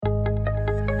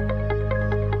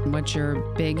what's your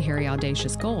big, hairy,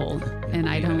 audacious goal? And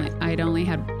I'd only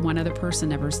had one other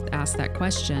person ever ask that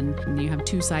question. And you have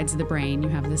two sides of the brain. You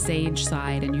have the sage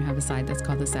side and you have a side that's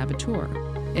called the saboteur.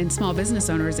 In small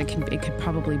business owners, it could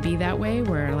probably be that way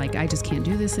where like, I just can't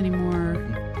do this anymore.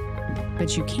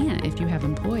 But you can't if you have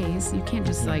employees. You can't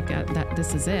just like, that.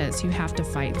 This is it. So you have to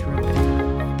fight through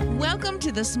it. Welcome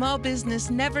to the Small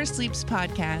Business Never Sleeps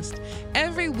podcast.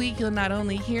 Every week, you'll not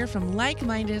only hear from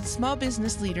like-minded small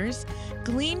business leaders,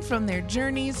 glean from their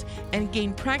journeys, and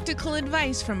gain practical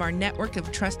advice from our network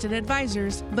of trusted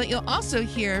advisors, but you'll also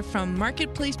hear from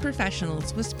marketplace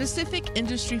professionals with specific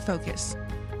industry focus.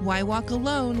 Why walk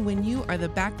alone when you are the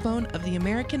backbone of the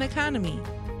American economy?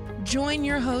 Join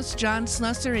your hosts, John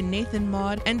Slusser and Nathan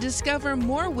Maud, and discover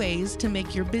more ways to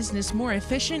make your business more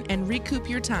efficient and recoup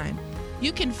your time.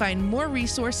 You can find more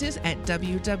resources at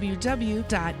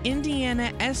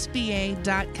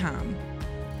www.indianasba.com.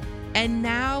 And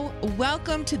now,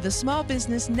 welcome to the Small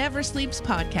Business Never Sleeps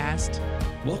podcast.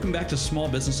 Welcome back to Small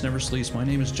Business Never Sleeps. My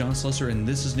name is John Slusser, and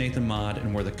this is Nathan Maud,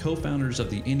 and we're the co-founders of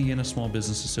the Indiana Small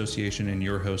Business Association and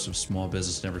your host of Small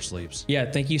Business Never Sleeps. Yeah,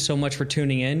 thank you so much for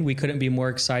tuning in. We couldn't be more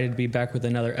excited to be back with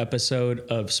another episode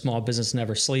of Small Business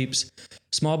Never Sleeps.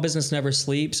 Small Business Never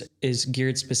Sleeps is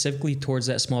geared specifically towards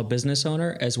that small business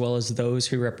owner, as well as those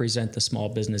who represent the small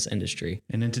business industry.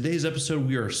 And in today's episode,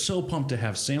 we are so pumped to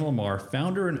have Sam Lamar,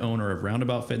 founder and owner of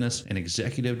Roundabout Fitness and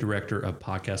executive director of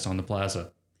Podcast on the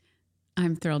Plaza.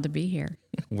 I'm thrilled to be here.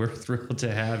 We're thrilled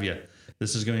to have you.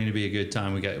 This is going to be a good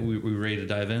time. We ready to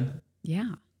dive in?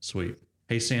 Yeah. Sweet.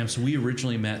 Hey, Sam, so we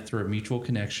originally met through a mutual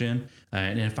connection.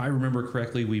 And if I remember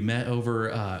correctly, we met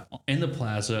over in the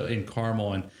plaza in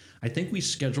Carmel. And I think we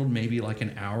scheduled maybe like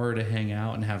an hour to hang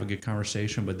out and have a good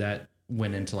conversation, but that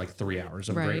went into like 3 hours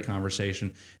of great conversation.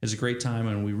 It was a great time,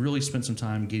 and we really spent some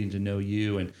time getting to know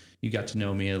you, and you got to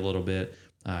know me a little bit.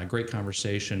 Great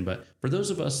conversation. But for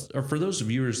those of us, or for those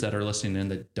viewers that are listening in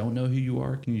that don't know who you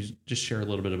are, can you just share a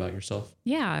little bit about yourself?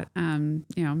 Yeah. I'm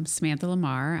Samantha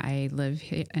Lamar. I live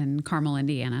in Carmel,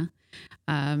 Indiana.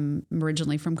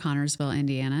 Originally from Connersville,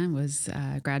 Indiana. Was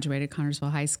graduated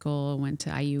Connersville High School, went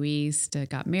to IU East,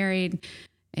 got married,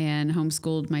 and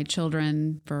homeschooled my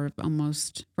children for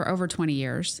over 20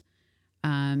 years.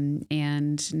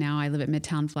 And now I live at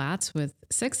Midtown Flats with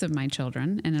 6 of my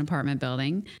children in an apartment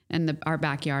building, and our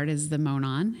backyard is the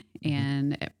Monon,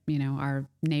 and our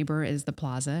neighbor is the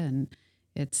Plaza, and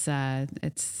it's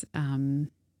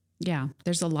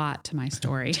there's a lot to my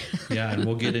story. Yeah, and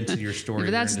we'll get into your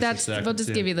story. But we'll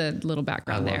just give you the little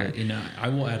background there. I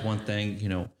will add one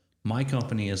thing. My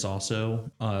company is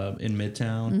also in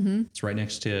Midtown. Mm-hmm. It's right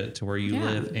next to where you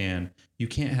live, and you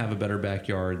can't have a better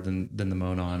backyard than the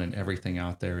Monon and everything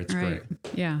out there. It's great.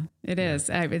 Yeah, it is.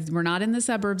 We're not in the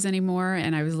suburbs anymore,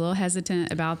 and I was a little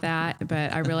hesitant about that,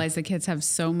 but I realized the kids have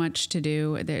so much to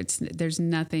do. There's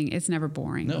nothing. It's never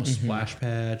boring. No, splash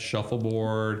pad,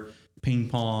 shuffleboard, ping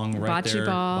pong,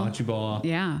 bocce ball.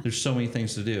 Yeah. There's so many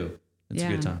things to do. It's a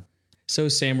good time. So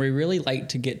Sam, we really like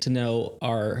to get to know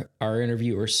our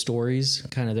interviewers' stories,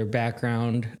 kind of their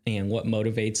background and what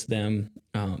motivates them.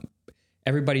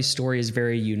 Everybody's story is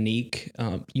very unique.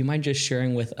 You mind just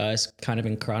sharing with us kind of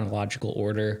in chronological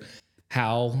order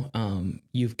how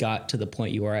you've got to the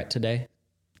point you are at today?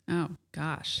 Oh,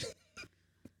 gosh.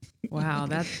 Wow,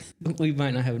 we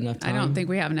might not have enough time. I don't think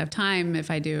we have enough time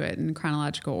if I do it in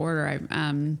chronological order.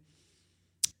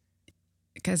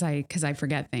 Because I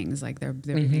forget things. Like there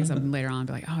be things later on, I'll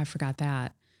be like, oh, I forgot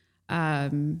that.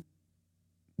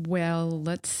 Well,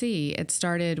 let's see. It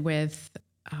started with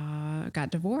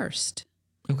got divorced.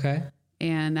 Okay.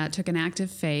 And that took an act of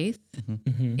faith,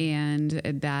 and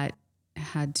that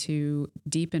had to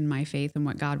deepen my faith in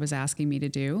what God was asking me to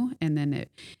do. And then it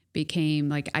became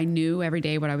like I knew every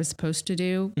day what I was supposed to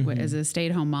do as a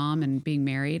stay-at-home mom and being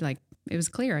married. Like it was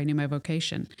clear. I knew my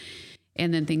vocation.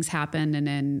 And then things happened, and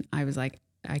then I was like,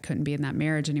 I couldn't be in that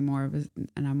marriage anymore,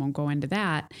 and I won't go into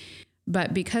that.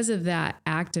 But because of that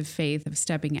act of faith of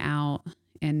stepping out,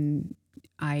 and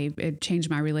it changed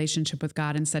my relationship with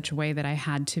God in such a way that I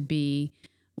had to be,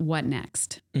 what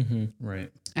next? Mm-hmm.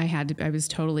 Right. I was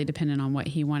totally dependent on what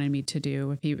He wanted me to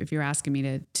do. If you're asking me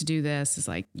to do this, it's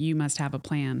like, you must have a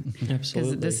plan.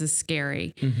 Absolutely. Because this is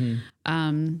scary.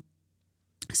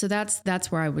 So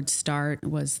that's where I would start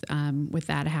was with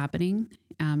that happening.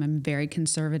 I'm very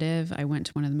conservative. I went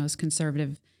to one of the most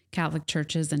conservative Catholic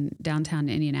churches in downtown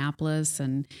Indianapolis,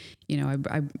 and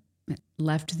I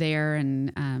left there,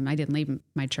 and I didn't leave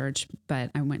my church, but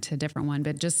I went to a different one.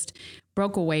 But just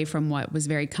broke away from what was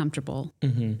very comfortable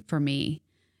for me,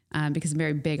 because I'm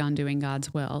very big on doing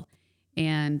God's will,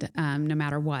 and no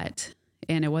matter what.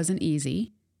 And it wasn't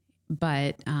easy,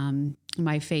 but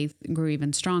my faith grew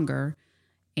even stronger,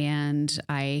 and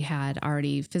I had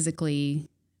already physically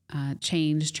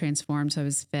changed, transformed, so I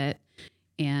was fit,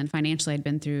 and financially I'd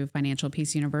been through Financial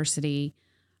Peace University,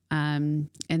 and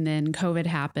then COVID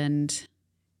happened,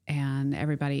 and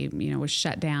everybody, was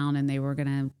shut down, and they were going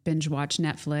to binge watch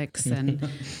Netflix,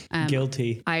 and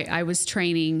guilty. I was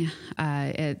training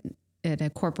at a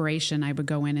corporation. I would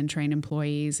go in and train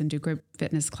employees and do group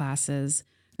fitness classes,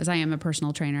 as I am a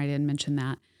personal trainer. I didn't mention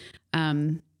that.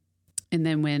 And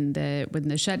then when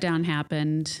the shutdown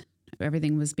happened,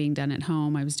 everything was being done at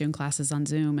home. I was doing classes on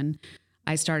Zoom, and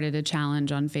I started a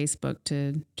challenge on Facebook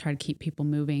to try to keep people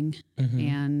moving.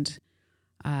 And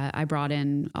I brought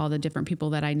in all the different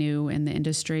people that I knew in the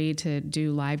industry to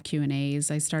do live Q&As.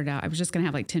 I started out, I was just going to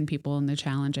have like 10 people in the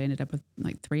challenge. I ended up with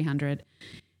like 300.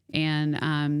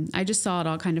 And I just saw it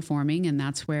all kind of forming, and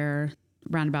that's where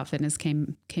Roundabout Fitness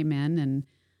came in.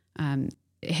 And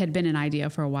it had been an idea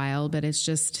for a while, but it's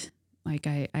just like,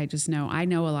 I just know, I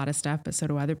know a lot of stuff, but so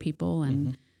do other people.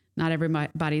 And not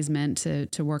everybody's meant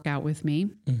to work out with me.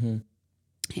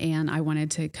 And I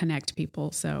wanted to connect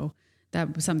people. So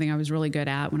that was something I was really good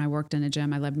at when I worked in a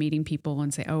gym. I loved meeting people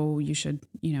and say, oh, you should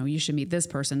meet this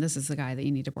person. This is the guy that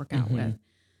you need to work out with.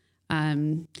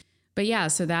 But yeah,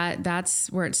 so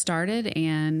that's where it started.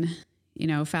 And,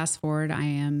 fast forward,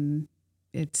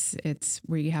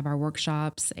 we have our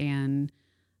workshops, and,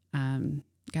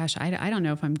 gosh, I don't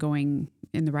know if I'm going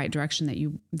in the right direction that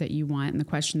you want. And the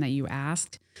question that you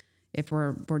asked, if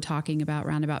we're talking about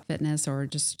Roundabout Fitness or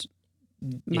just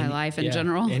my life in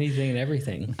general, anything and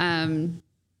everything.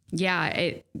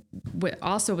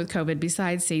 Also with COVID,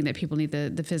 besides seeing that people need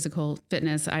the physical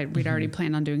fitness, we'd already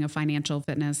planned on doing a financial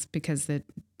fitness, because the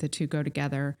two go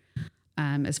together,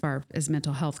 as far as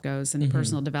mental health goes and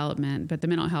personal development. But the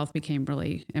mental health became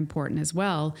really important as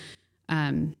well.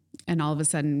 And all of a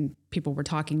sudden people were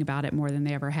talking about it more than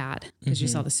they ever had, because you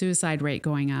saw the suicide rate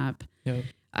going up. Yep.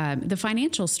 The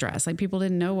financial stress, like people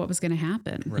didn't know what was going to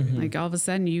happen. Right. Like all of a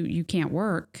sudden you can't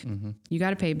work, you got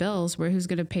to pay bills. Who's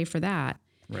going to pay for that?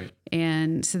 Right.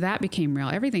 And so that became real.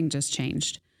 Everything just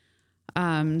changed.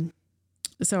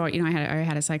 So, I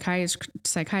had a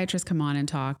psychiatrist come on and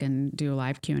talk and do a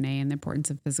live Q&A, and the importance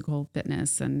of physical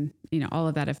fitness, and, all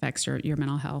of that affects your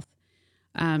mental health.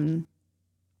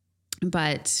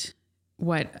 But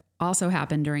what also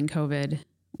happened during COVID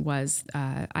was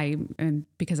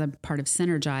because I'm part of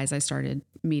Synergize, I started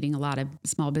meeting a lot of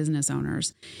small business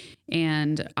owners,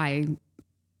 and I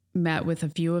met with a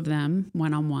few of them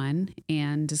one-on-one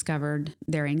and discovered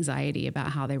their anxiety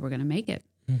about how they were going to make it.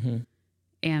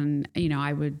 And,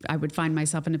 I would find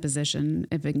myself in a position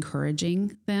of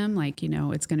encouraging them, like,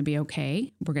 it's going to be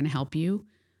okay. We're going to help you.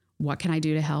 What can I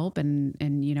do to help? And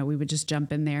we would just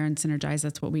jump in there and Synergize.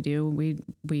 That's what we do.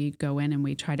 We go in and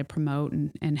we try to promote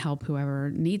and help whoever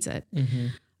needs it.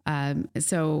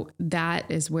 So that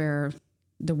is where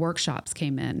the workshops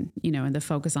came in, and the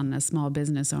focus on the small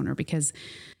business owner, because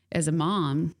as a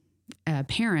mom, a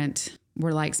parent,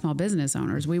 we're like small business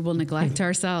owners. We will neglect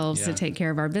ourselves to take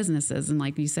care of our businesses. And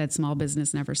like you said, small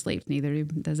business never sleeps. Neither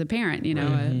does a parent,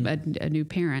 a new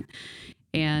parent.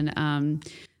 And,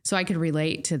 so I could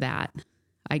relate to that.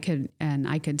 I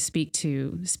could speak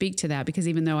to that, because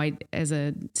even though I, as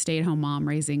a stay-at-home mom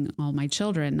raising all my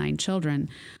children, 9 children,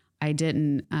 I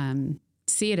didn't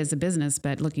see it as a business,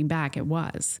 but looking back, it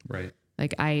was. Right.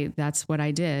 Like that's what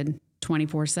I did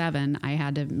 24/7. I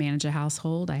had to manage a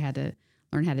household. I had to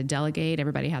learn how to delegate.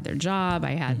 Everybody had their job.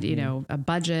 I had, a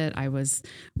budget. I was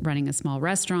running a small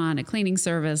restaurant, a cleaning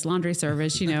service, laundry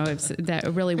service,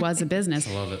 that really was a business.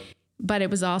 I love it. But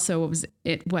it was also,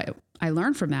 what I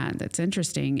learned from that's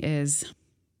interesting is,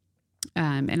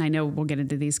 and I know we'll get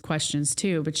into these questions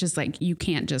too, but just like, you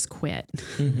can't just quit.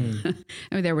 I mean,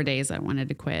 there were days I wanted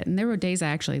to quit, and there were days I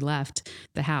actually left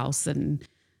the house and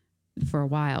for a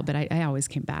while, but I always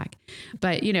came back.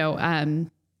 But,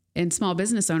 in small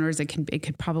business owners, it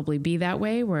could probably be that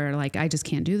way, where like, I just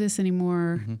can't do this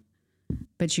anymore.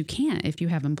 But you can't, if you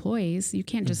have employees, you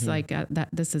can't just that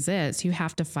this is it. So you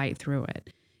have to fight through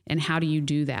it. And how do you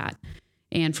do that?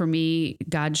 And for me,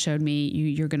 God showed me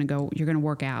you're going to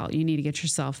work out. You need to get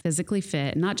yourself physically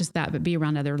fit. And not just that, but be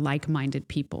around other like-minded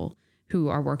people who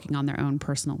are working on their own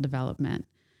personal development.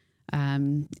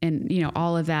 And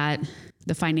all of that,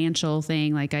 the financial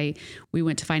thing, like we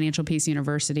went to Financial Peace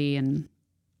University and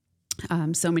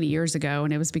so many years ago,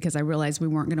 and it was because I realized we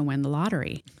weren't going to win the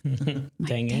lottery.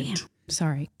 Dang it.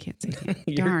 Sorry, can't say that.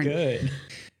 You're Darn. good.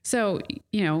 So,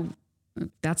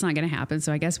 that's not going to happen.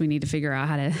 So I guess we need to figure out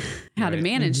how to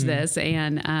manage this.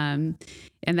 And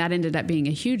that ended up being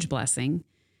a huge blessing.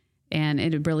 And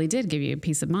it really did give you a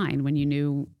peace of mind when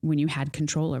you had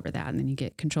control over that, and then you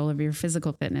get control over your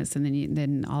physical fitness, and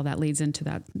then all that leads into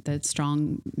that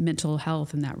strong mental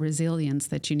health and that resilience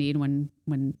that you need when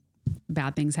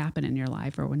bad things happen in your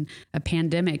life or when a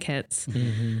pandemic hits.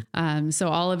 So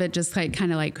all of it just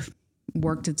kind of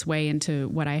worked its way into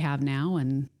what I have now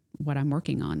and what I'm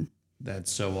working on.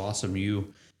 That's so awesome.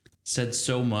 You said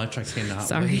so much. I cannot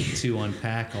wait to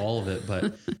unpack all of it.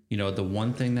 But, the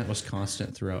one thing that was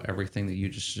constant throughout everything that you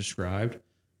just described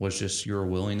was just your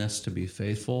willingness to be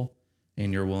faithful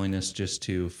and your willingness just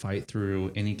to fight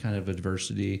through any kind of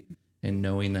adversity and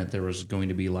knowing that there was going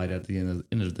to be light at the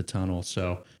end of the tunnel.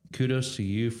 So kudos to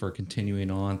you for continuing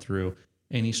on through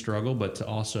any struggle, but to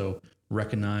also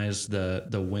recognize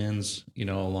the wins,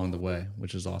 along the way,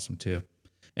 which is awesome too.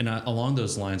 And along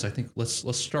those lines, I think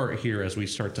let's start here as we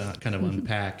start to kind of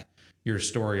unpack your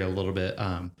story a little bit.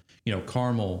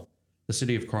 Carmel, the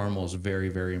city of Carmel is very,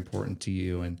 very important to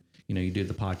you. And, you did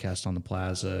the podcast on the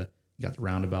Plaza, you got the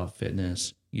Roundabout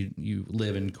Fitness, you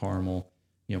live in Carmel.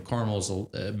 Carmel is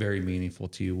very meaningful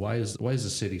to you. Why is the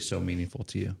city so meaningful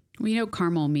to you? Well,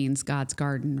 Carmel means God's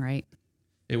garden, right?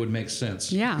 It would make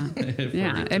sense. Yeah.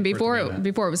 Yeah. And before it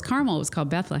was Carmel, it was called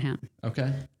Bethlehem.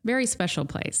 Okay. Very special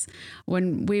place.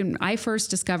 When I first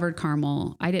discovered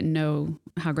Carmel, I didn't know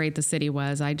how great the city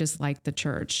was. I just liked the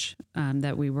church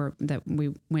that we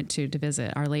went to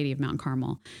visit, Our Lady of Mount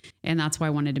Carmel. And that's why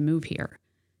I wanted to move here.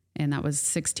 And that was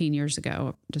 16 years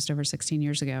ago, just over 16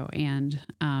 years ago. And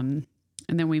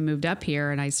then we moved up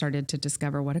here and I started to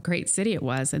discover what a great city it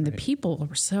was. And the people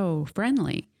were so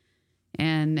friendly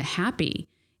and happy.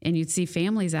 And you'd see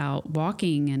families out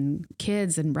walking and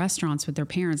kids in restaurants with their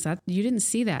parents. That you didn't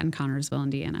see that in Connersville,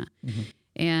 Indiana.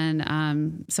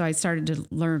 And so I started to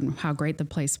learn how great the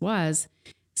place was.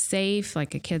 Safe, the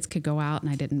kids could go out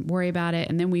and I didn't worry about it.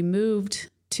 And then we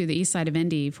moved to the east side of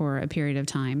Indy for a period of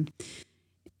time.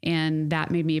 And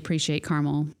that made me appreciate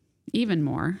Carmel even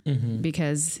more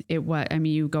because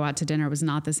you go out to dinner, it was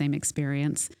not the same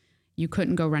experience. You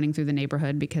couldn't go running through the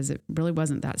neighborhood because it really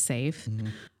wasn't that safe.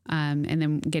 And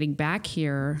then getting back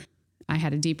here, I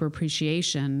had a deeper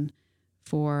appreciation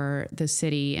for the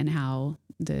city and how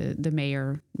the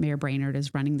Mayor Brainerd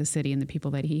is running the city and the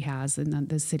people that he has and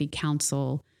the city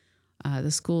council,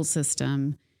 the school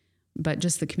system, but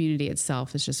just the community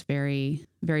itself is just very,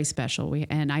 very special.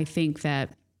 And I think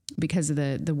that because of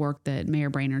the work that Mayor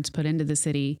Brainerd's put into the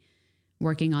city,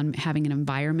 working on having an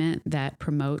environment that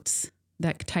promotes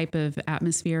that type of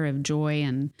atmosphere of joy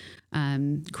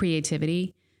and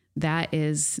creativity,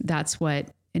 that's what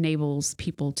enables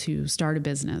people to start a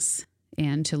business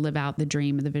and to live out the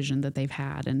dream or the vision that they've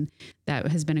had. And that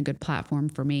has been a good platform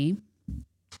for me.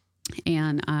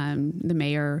 And the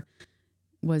mayor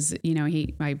was,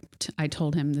 I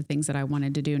told him the things that I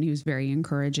wanted to do, and he was very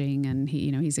encouraging. And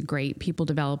he's a great people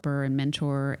developer and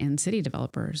mentor and city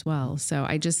developer as well. So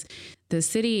the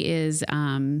city is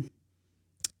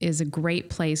a great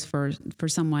place for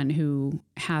someone who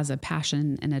has a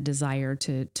passion and a desire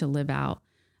to live out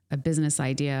a business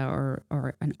idea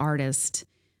or an artist.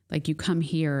 You come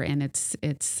here and it's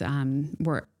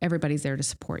where everybody's there to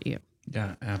support you.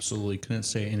 Yeah, absolutely. Couldn't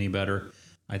say it any better.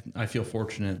 I feel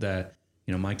fortunate that,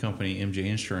 my company, MJ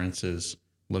Insurance, is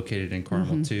located in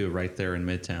Carmel too, right there in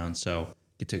Midtown. So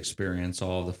get to experience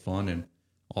all the fun and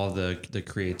all the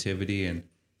creativity and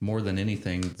more than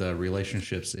anything, the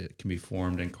relationships that can be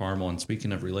formed in Carmel. And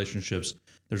speaking of relationships,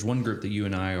 there's one group that you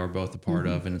and I are both a part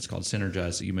of, and it's called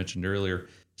Synergize that you mentioned earlier.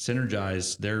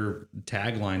 Synergize, their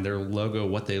tagline, their logo,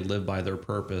 what they live by, their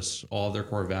purpose, all their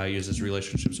core values is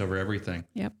relationships over everything.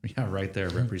 Yep. Yeah, right there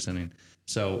representing.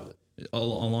 So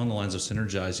along the lines of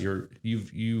Synergize,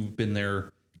 you've been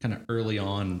there kind of early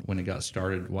on when it got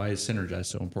started. Why is Synergize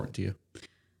so important to you?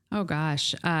 Oh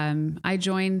gosh. I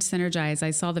joined Synergize.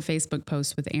 I saw the Facebook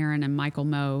post with Aaron and Michael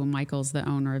Moe. Michael's the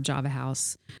owner of Java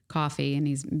House Coffee, and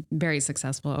he's very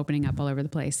successful, opening up all over the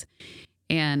place.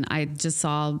 And I just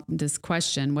saw this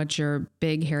question: what's your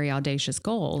big, hairy, audacious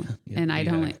goal? Yeah, and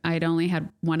I'd only had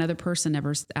one other person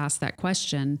ever ask that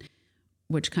question,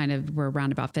 which kind of where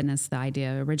Roundabout Fitness, the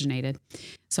idea originated.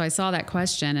 So I saw that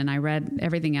question and I read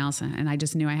everything else, and I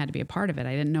just knew I had to be a part of it.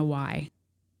 I didn't know why.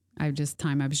 I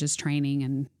was just training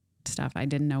and stuff. I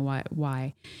didn't know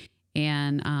why.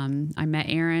 And I met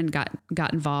Aaron,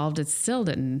 got involved. It still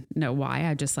didn't know why.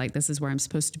 I just this is where I'm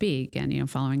supposed to be again,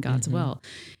 following God's will.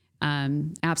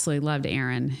 Absolutely loved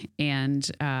Aaron. And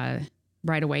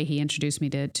right away he introduced me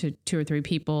to 2 or 3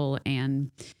 people, and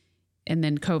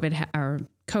then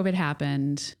COVID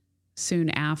happened soon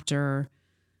after.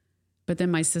 But then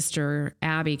my sister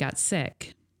Abby got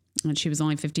sick, and she was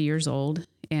only 50 years old,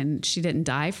 and she didn't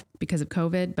die because of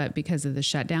COVID, but because of the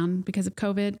shutdown, because of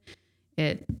COVID,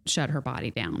 it shut her body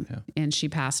down and she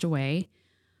passed away.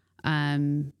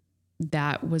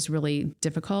 That was really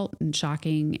difficult and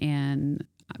shocking.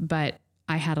 But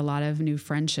I had a lot of new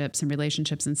friendships and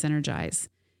relationships in Synergize,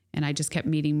 and I just kept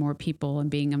meeting more people and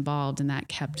being involved. And that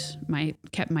kept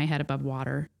my head above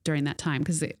water during that time.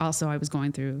 Cause also I was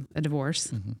going through a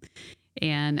divorce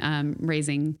and,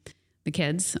 raising the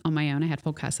kids on my own. I have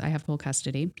full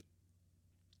custody.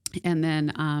 And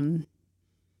then,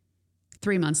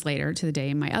 3 months later to the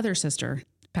day, my other sister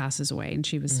passes away, and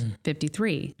she was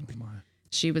 53. Oh my.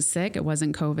 She was sick. It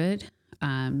wasn't COVID.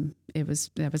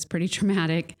 That was pretty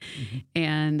traumatic.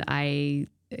 And I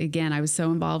was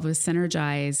so involved with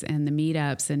Synergize and the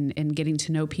meetups and getting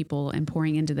to know people and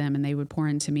pouring into them, and they would pour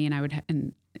into me,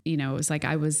 and it was like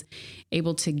I was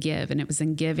able to give, and it was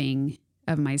in giving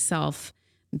of myself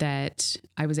that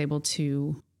I was able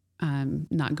to,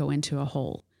 not go into a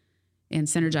hole, and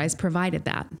Synergize provided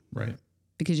that. Right.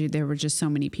 Because there were just so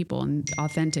many people and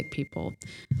authentic people.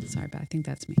 Sorry, but I think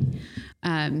that's me.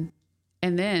 And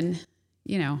then,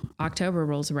 October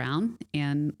rolls around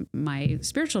and my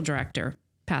spiritual director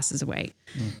passes away,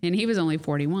 and he was only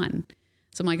 41.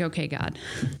 So I'm like, okay, God,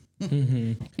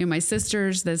 my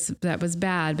sisters, that was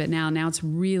bad, but now it's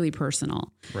really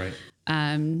personal. Right.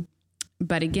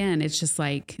 But again, it's just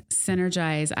like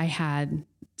Synergize. I had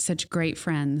such great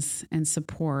friends and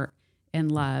support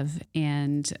and love,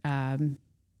 and,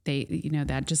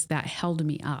 that held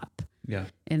me up. Yeah.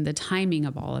 And the timing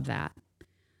of all of that.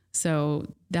 So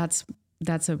that's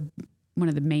one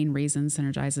of the main reasons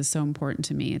Synergize is so important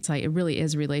to me. It's like, it really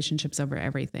is relationships over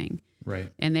everything.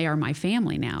 Right. And they are my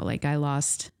family now. Like I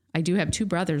do have 2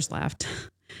 brothers left.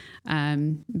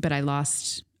 But I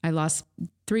lost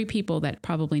 3 people that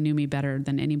probably knew me better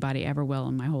than anybody ever will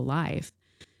in my whole life.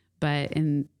 But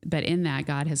in that,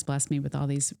 God has blessed me with all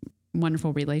these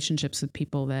wonderful relationships with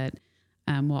people that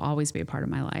will always be a part of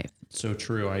my life. So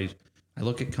true. I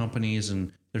look at companies,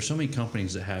 and there's so many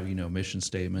companies that have, mission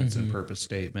statements and purpose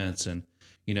statements. And,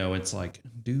 it's like,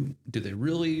 do they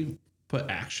really put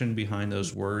action behind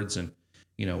those words? And,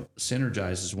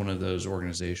 Synergize is one of those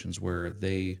organizations where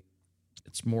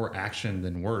it's more action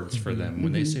than words for them.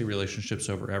 When they say relationships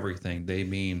over everything, they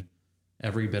mean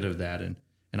every bit of that. And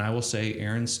I will say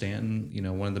Aaron Stanton,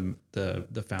 one of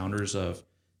the founders of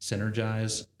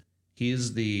Synergize, he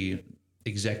is the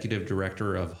executive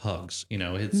director of Hugs.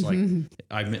 It's like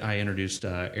I introduced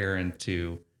Aaron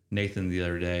to Nathan the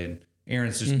other day, and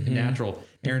Aaron's just natural.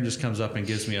 Aaron just comes up and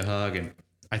gives me a hug, and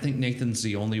I think Nathan's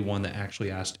the only one that actually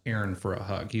asked Aaron for a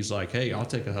hug. He's like, "Hey, I'll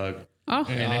take a hug." Oh,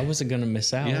 and I wasn't going to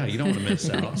miss out. Yeah, you don't want to miss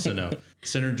out. So no,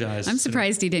 Synergize. I'm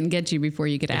surprised he didn't get you before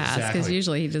you could ask, because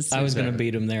usually he just. I was going to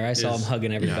beat him there. I saw him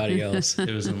hugging everybody else.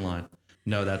 It was in line.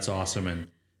 No, that's awesome, and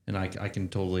I can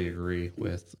totally agree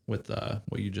with what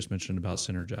you just mentioned about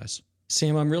Synergize.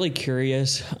 Sam, I'm really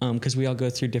curious because we all go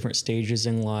through different stages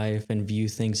in life and view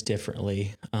things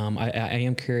differently. I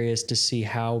am curious to see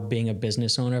how being a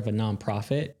business owner of a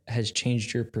nonprofit has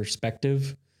changed your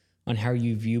perspective on how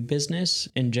you view business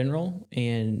in general,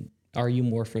 and are you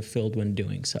more fulfilled when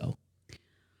doing so?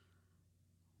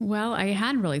 Well, I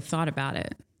hadn't really thought about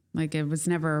it. Like, it was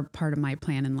never part of my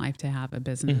plan in life to have a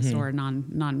business or a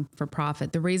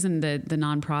non-for-profit. The reason the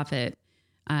nonprofit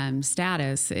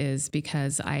status is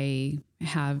because I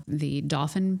have the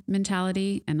dolphin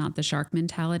mentality and not the shark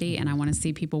mentality, and I want to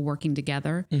see people working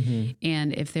together.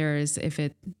 And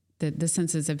the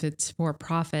sense is, if it's for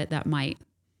profit, that might,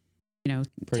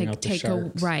 take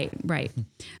a right.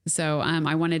 So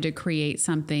I wanted to create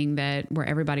something where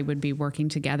everybody would be working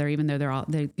together, even though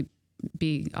they could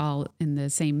be all in the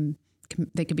same.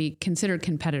 They could be considered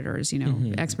competitors,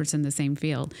 experts in the same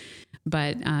field,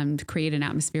 but to create an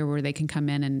atmosphere where they can come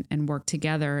in and work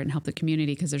together and help the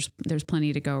community, because there's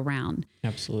plenty to go around.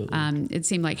 Absolutely. It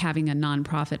seemed like having a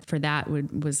nonprofit for that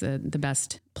was the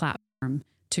best platform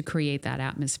to create that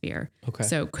atmosphere. Okay.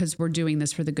 So, because we're doing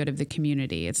this for the good of the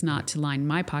community, it's not to line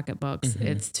my pocketbooks,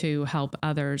 it's to help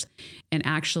others. And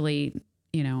actually,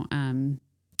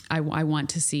 I want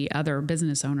to see other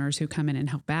business owners who come in and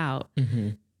help out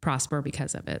prosper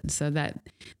because of it. So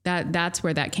that's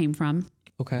where that came from.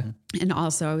 Okay. And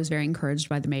also, I was very encouraged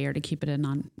by the mayor to keep it a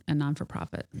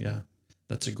non-for-profit. Yeah,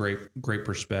 that's a great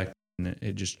perspective, and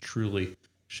it just truly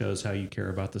shows how you care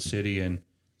about the city and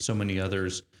so many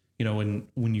others.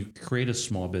 When you create a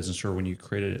small business or when you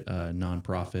create a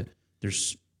nonprofit,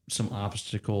 there's some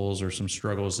obstacles or some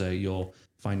struggles that you'll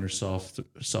find yourself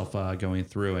going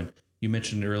through. And you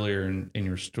mentioned earlier in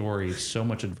your story, so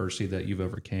much adversity that you've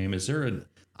overcame. Is there an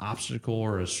obstacle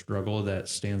or a struggle that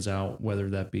stands out, whether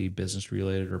that be business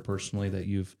related or personally, that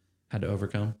you've had to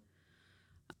overcome?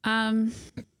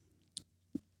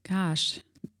 Gosh,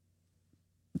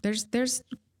 there's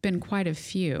been quite a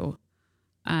few.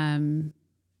 I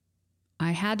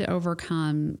had to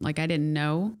overcome, like, I didn't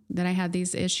know that I had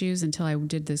these issues until I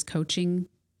did this coaching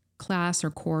class or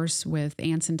course with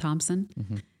Anson Thompson.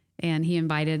 Mm-hmm. And he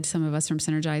invited some of us from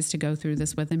Synergize to go through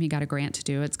this with him. He got a grant to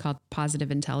do it. It's called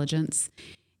Positive Intelligence.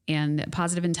 And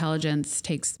positive intelligence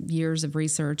takes years of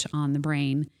research on the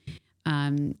brain.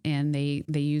 And they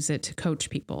use it to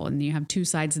coach people. And you have two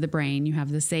sides of the brain. You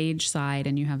have the sage side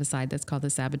and you have a side that's called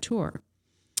the saboteur.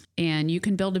 And you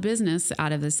can build a business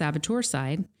out of the saboteur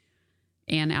side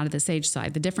and out of the sage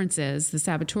side. The difference is the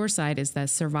saboteur side is the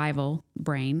survival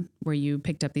brain where you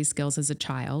picked up these skills as a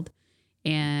child.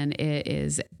 And it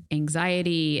is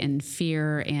anxiety and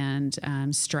fear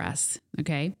and stress.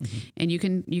 Okay. Mm-hmm. And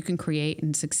you can create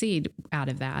and succeed out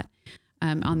of that.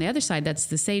 On the other side, that's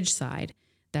the sage side.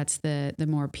 That's the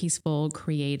more peaceful,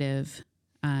 creative,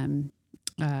 loving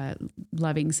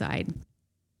side.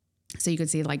 So you could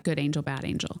see like good angel, bad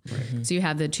angel. Right. So you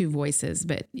have the two voices,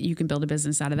 but you can build a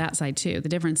business out of that side too. The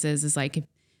difference is like if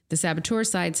the saboteur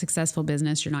side, successful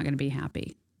business, you're not going to be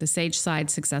happy. The sage side,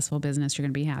 successful business, you're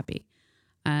going to be happy.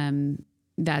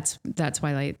 That's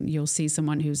why like you'll see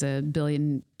someone who's a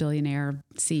billionaire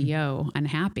CEO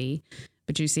unhappy,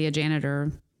 but you see a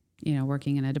janitor,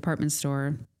 working in a department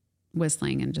store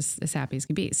whistling and just as happy as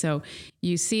can be. So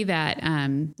you see that.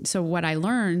 So what I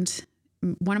learned,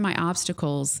 one of my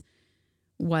obstacles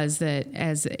was that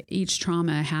as each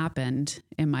trauma happened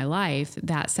in my life,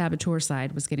 that saboteur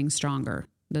side was getting stronger.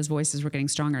 Those voices were getting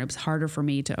stronger. It was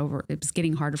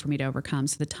getting harder for me to overcome.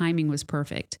 So the timing was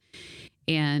perfect.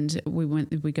 And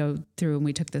we go through and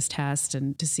we took this test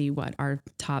and to see what our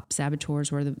top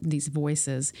saboteurs were, these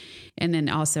voices, and then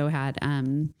also had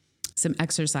some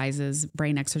exercises,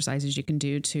 brain exercises you can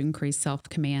do to increase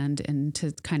self-command and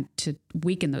to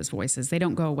weaken those voices. They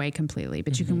don't go away completely,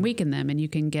 but you can weaken them and you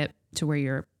can get to where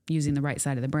you're using the right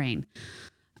side of the brain.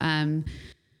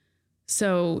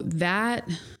 So that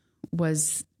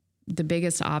was the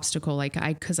biggest obstacle.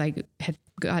 Because I had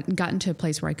gotten to a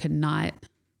place where I could not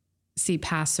see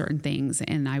past certain things,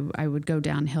 and I would go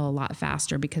downhill a lot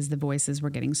faster because the voices were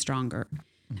getting stronger.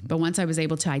 Mm-hmm. But once I was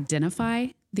able to identify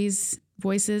these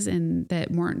voices and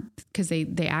that weren't, because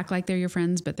they act like they're your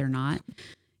friends, but they're not,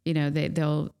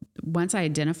 they'll, once I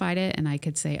identified it and I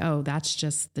could say, oh, that's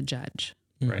just the judge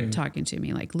talking to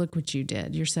me. Like, look what you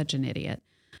did. You're such an idiot.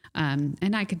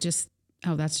 And I could just,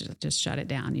 that's just shut it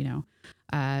down,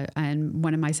 and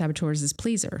one of my saboteurs is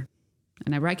pleaser.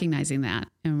 And I'm recognizing that.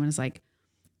 And when it's like,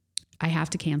 I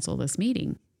have to cancel this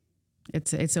meeting.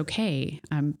 It's okay.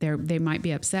 They might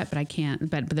be upset, but I can't.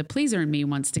 But the pleaser in me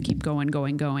wants to keep going.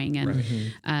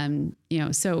 And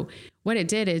so what it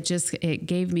did, it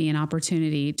gave me an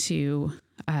opportunity to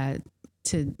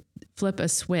flip a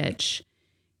switch,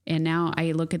 and now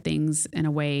I look at things in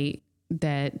a way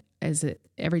that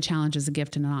every challenge is a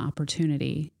gift and an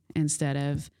opportunity instead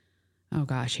of, oh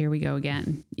gosh, here we go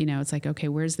again. It's like, okay,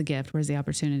 where's the gift? Where's the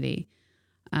opportunity?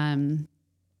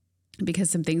 Because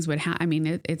some things would happen.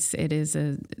 It is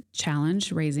a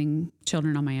challenge raising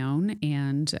children on my own,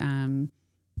 and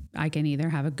I can either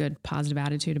have a good positive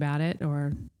attitude about it,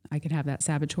 or I could have that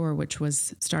saboteur, which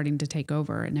was starting to take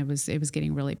over, and it was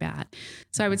getting really bad.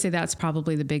 So I would say that's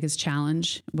probably the biggest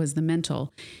challenge, was the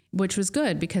mental, which was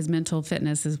good because mental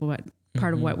fitness is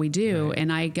part of what we do, right.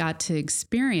 And I got to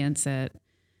experience it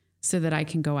so that I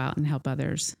can go out and help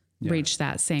others. Yeah. Reach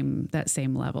that same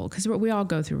level, because we all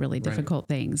go through really difficult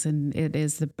things, and it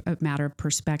is a matter of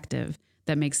perspective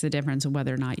that makes the difference in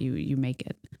whether or not you make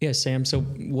it. Yeah, Sam. So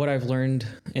what I've learned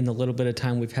in the little bit of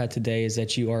time we've had today is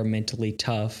that you are mentally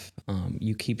tough.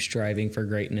 You keep striving for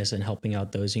greatness and helping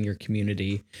out those in your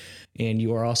community, and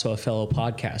you are also a fellow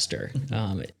podcaster.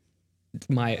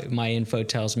 My info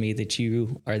tells me that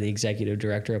you are the executive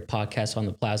director of Podcasts on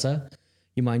the Plaza.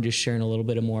 You mind just sharing a little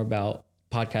bit more about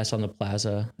Podcasts on the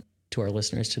Plaza to our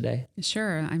listeners today?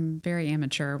 Sure. I'm very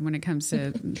amateur when it comes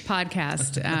to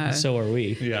podcast. So are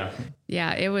we. Yeah.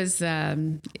 Yeah. It was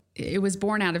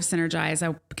born out of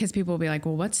Synergize because people will be like,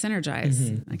 well, what's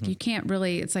Synergize? Like you can't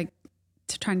really, it's like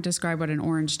trying to describe what an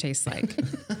orange tastes like.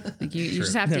 Like you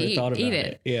just have to eat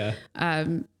it. Yeah.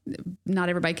 Not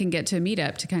everybody can get to a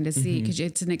meetup to kind of see, because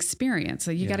it's an experience. So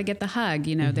you got to get the hug,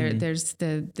 there's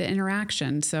the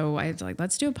interaction. So I was like,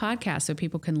 let's do a podcast so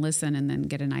people can listen and then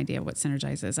get an idea of what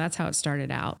Synergize is. That's how it started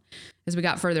out. As we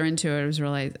got further into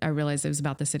it, I realized it was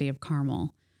about the city of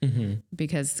Carmel.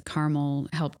 because Carmel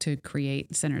helped to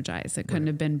create Synergize. It couldn't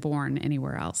have been born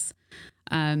anywhere else.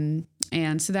 And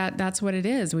so that's what it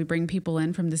is. We bring people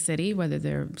in from the city, whether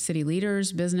they're city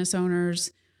leaders, business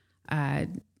owners,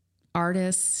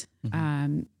 artists,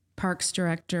 parks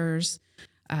directors,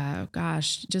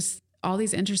 just all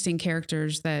these interesting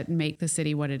characters that make the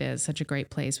city what it is, such a great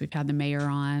place. We've had the mayor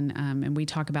on, and we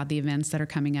talk about the events that are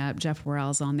coming up. Jeff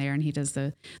Worrell's on there, and he does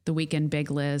the weekend big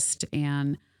list.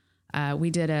 And we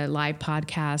did a live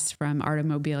podcast from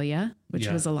Artomobilia, which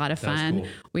was a lot of fun. Cool.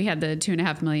 We had the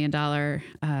 $2.5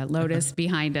 million Lotus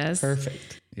behind us.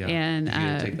 Perfect. Yeah. And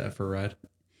did you take that for a ride?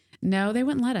 No, they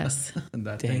wouldn't let us.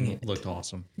 That thing looked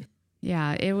awesome.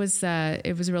 Yeah, it was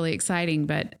really exciting.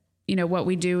 But you know, what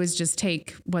we do is just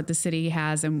take what the city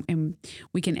has and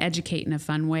we can educate in a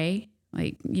fun way.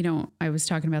 Like, you know, I was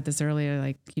talking about this earlier,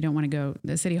 like you don't want to go,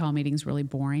 the city hall meeting's really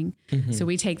boring. So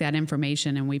we take that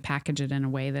information and we package it in a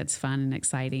way that's fun and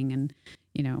exciting. And,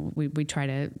 you know, we try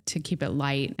to keep it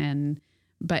light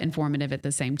but informative at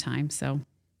the same time. So,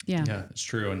 yeah. Yeah, it's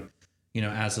true. And, you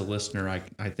know, as a listener,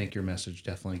 I think your message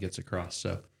definitely gets across.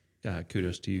 So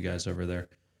kudos to you guys over there.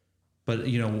 But,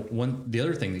 you know, the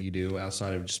other thing that you do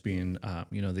outside of just being,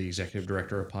 you know, the executive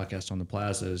director of Podcast on the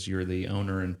Plaza is you're the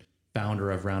owner and founder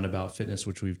of Roundabout Fitness,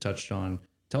 which we've touched on.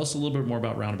 Tell us a little bit more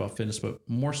about Roundabout Fitness, but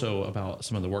more so about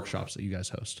some of the workshops that you guys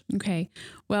host. Okay.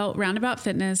 Well, Roundabout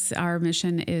Fitness, our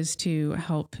mission is to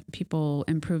help people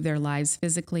improve their lives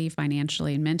physically,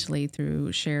 financially, and mentally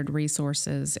through shared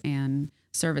resources and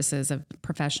services of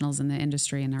professionals in the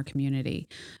industry and our community.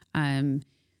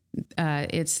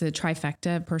 It's the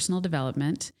trifecta of personal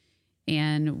development,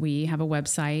 and we have a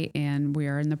website, and we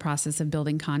are in the process of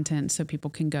building content so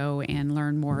people can go and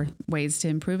learn more ways to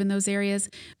improve in those areas.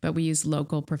 But we use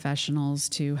local professionals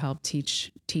to help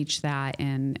teach that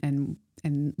and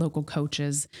local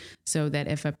coaches, so that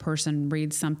if a person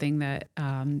reads something that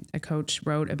a coach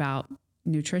wrote about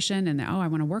nutrition and I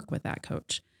want to work with that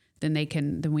coach, then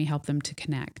we help them to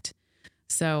connect.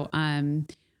 So,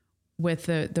 with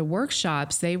the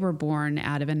workshops, they were born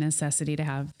out of a necessity to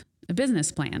have a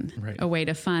business plan, a way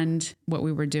to fund what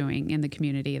we were doing in the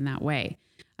community in that way.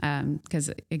 Because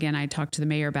again, I talked to the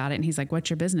mayor about it, and he's like, "What's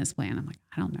your business plan?" I'm like,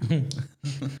 "I don't know."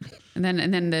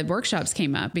 and then the workshops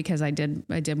came up because I did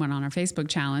one on our Facebook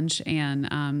challenge, and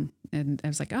I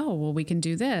was like, "Oh, well, we can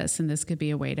do this, and this could be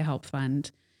a way to help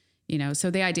fund." You know, so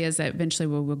the idea is that eventually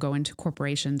we'll go into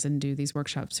corporations and do these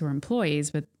workshops for employees,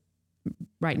 but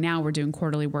right now we're doing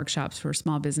quarterly workshops for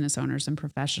small business owners and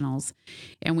professionals.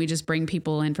 And we just bring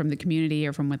people in from the community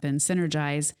or from within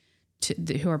Synergize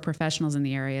who are professionals in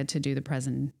the area to do the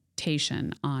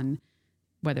presentation on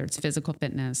whether it's physical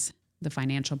fitness, the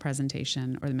financial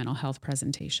presentation, or the mental health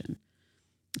presentation.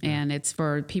 And it's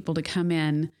for people to come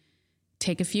in,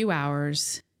 take a few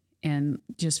hours, and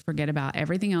just forget about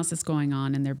everything else that's going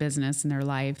on in their business and their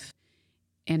life,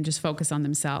 and just focus on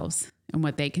themselves and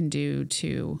what they can do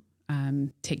to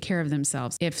take care of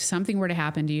themselves. If something were to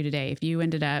happen to you today, if you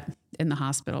ended up in the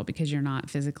hospital because you're not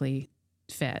physically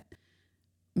fit,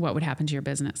 what would happen to your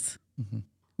business?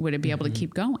 Would it be able to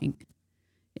keep going?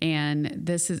 And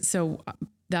this is so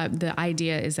the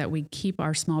idea is that we keep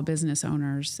our small business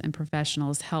owners and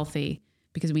professionals healthy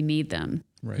because we need them.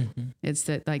 Right. It's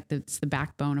it's the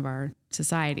backbone of our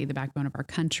society, the backbone of our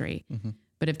country.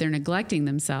 But if they're neglecting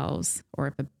themselves, or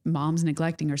if a mom's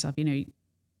neglecting herself, you know,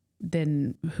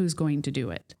 then who's going to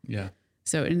do it? Yeah.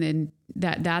 So, and then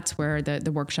that's where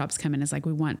the workshops come in. Is like,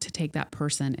 we want to take that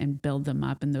person and build them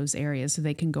up in those areas so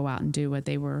they can go out and do what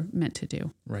they were meant to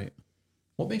do. Right.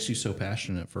 What makes you so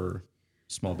passionate for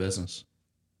small business?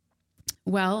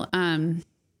 Well,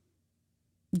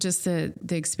 just the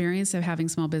experience of having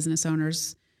small business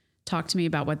owners talk to me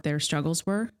about what their struggles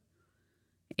were,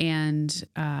 and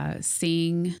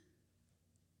seeing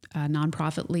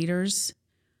nonprofit leaders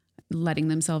letting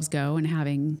themselves go and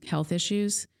having health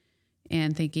issues,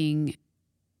 and thinking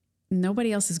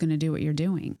nobody else is going to do what you're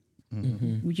doing.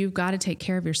 You've got to take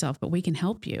care of yourself, but we can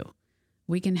help you.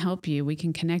 We can help you. We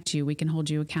can connect you. We can hold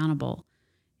you accountable.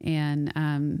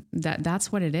 And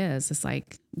that's what it is. It's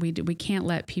like we can't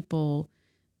let people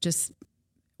just.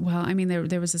 Well, I mean,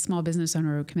 there was a small business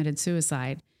owner who committed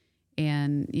suicide,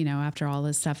 and you know, after all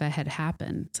this stuff that had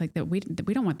happened, it's like that we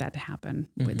don't want that to happen.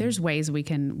 There's ways we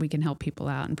can help people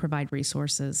out and provide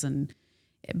resources,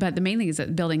 but the main thing is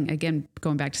that going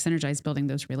back to Synergize, building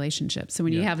those relationships. So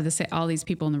when you have all these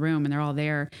people in the room and they're all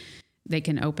there, they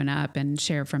can open up and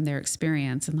share from their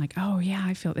experience, and like, oh yeah,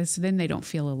 I feel this. Then they don't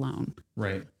feel alone.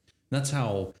 Right. That's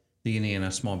how the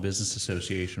Indiana Small Business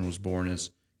Association was born.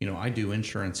 Is, you know, I do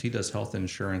insurance, he does health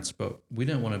insurance, but we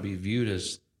didn't want to be viewed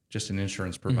as just an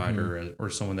insurance provider or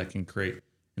someone that can create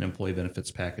an employee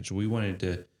benefits package. We wanted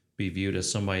to be viewed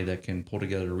as somebody that can pull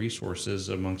together resources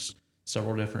amongst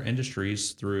several different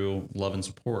industries through love and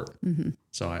support.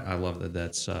 So I love that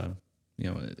that's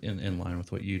in line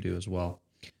with what you do as well.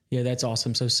 Yeah, that's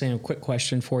awesome. So Sam, quick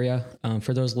question for you.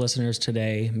 For those listeners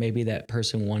today, maybe that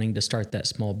person wanting to start that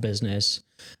small business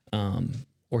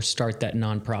or start that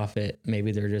nonprofit,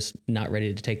 maybe they're just not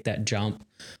ready to take that jump.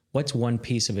 What's one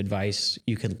piece of advice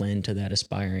you could lend to that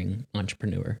aspiring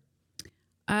entrepreneur?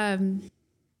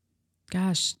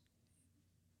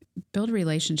 Build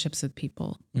relationships with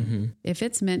people. If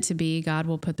it's meant to be, God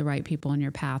will put the right people in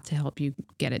your path to help you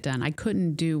get it done. I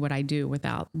couldn't do what I do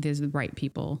without the right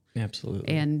people.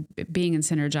 Absolutely. And being in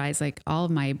Synergize, like all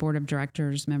of my board of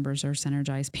directors members are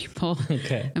Synergize people.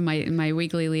 Okay. And my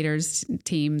weekly leaders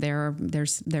team, they're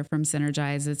from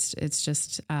Synergize. It's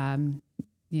just, I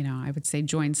would say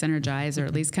join Synergize or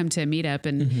at least come to a meetup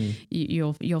and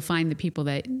you'll find the people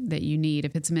that you need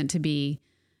if it's meant to be.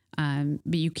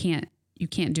 But you can't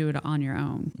do it on your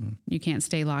own. You can't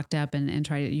stay locked up and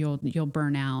try to, you'll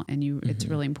burn out, and it's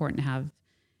really important to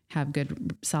have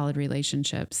good, solid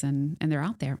relationships, and they're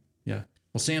out there. Yeah.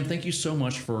 Well, Sam, thank you so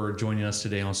much for joining us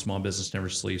today on Small Business Never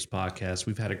Sleeps podcast.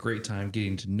 We've had a great time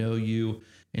getting to know you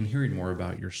and hearing more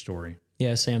about your story.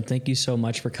 Yeah, Sam, thank you so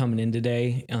much for coming in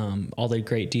today. All the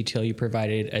great detail you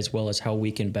provided, as well as how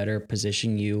we can better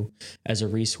position you as a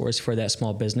resource for that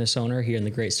small business owner here in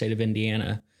the great state of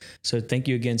Indiana. So thank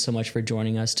you again so much for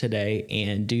joining us today.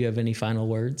 And do you have any final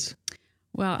words?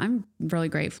 Well, I'm really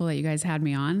grateful that you guys had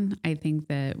me on. I think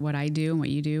that what I do and what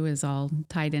you do is all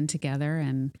tied in together.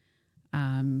 And,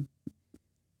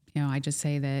 I just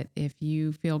say that if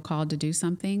you feel called to do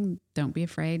something, don't be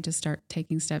afraid to start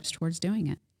taking steps towards doing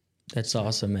it. That's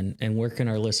awesome. And where can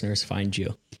our listeners find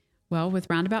you? Well, with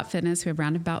Roundabout Fitness, we have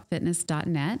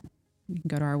roundaboutfitness.net. You can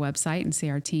go to our website and see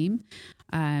our team.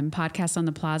 Podcast on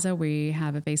the Plaza, we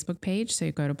have a Facebook page. So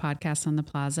you go to Podcast on the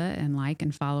Plaza and like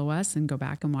and follow us and go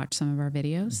back and watch some of our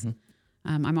videos.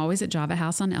 I'm always at Java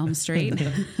House on Elm Street.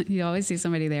 You always see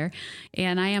somebody there.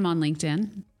 And I am on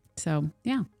LinkedIn. So,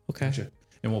 yeah. Okay. Gotcha.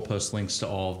 And we'll post links to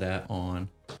all of that on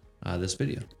this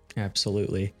video.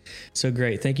 Absolutely. So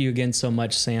great. Thank you again so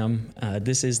much, Sam.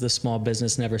 This is the Small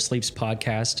Business Never Sleeps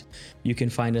podcast. You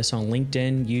can find us on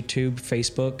LinkedIn, YouTube,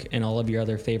 Facebook, and all of your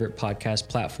other favorite podcast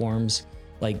platforms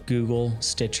like Google,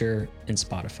 Stitcher, and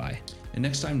Spotify. And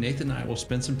next time, Nathan and I will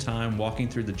spend some time walking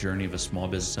through the journey of a small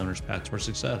business owner's path towards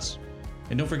success.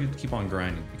 And don't forget to keep on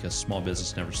grinding, because small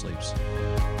business never sleeps.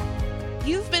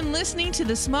 You've been listening to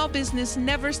the Small Business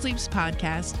Never Sleeps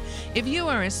podcast. If you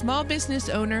are a small business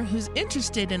owner who's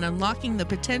interested in unlocking the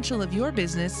potential of your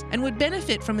business and would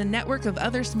benefit from a network of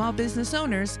other small business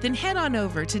owners, then head on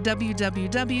over to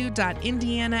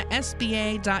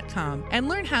www.indianasba.com and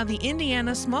learn how the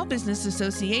Indiana Small Business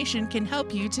Association can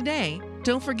help you today.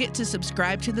 Don't forget to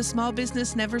subscribe to the Small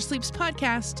Business Never Sleeps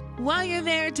podcast. While you're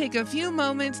there, take a few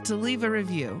moments to leave a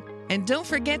review. And don't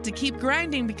forget to keep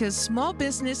grinding, because small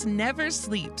business never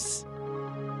sleeps.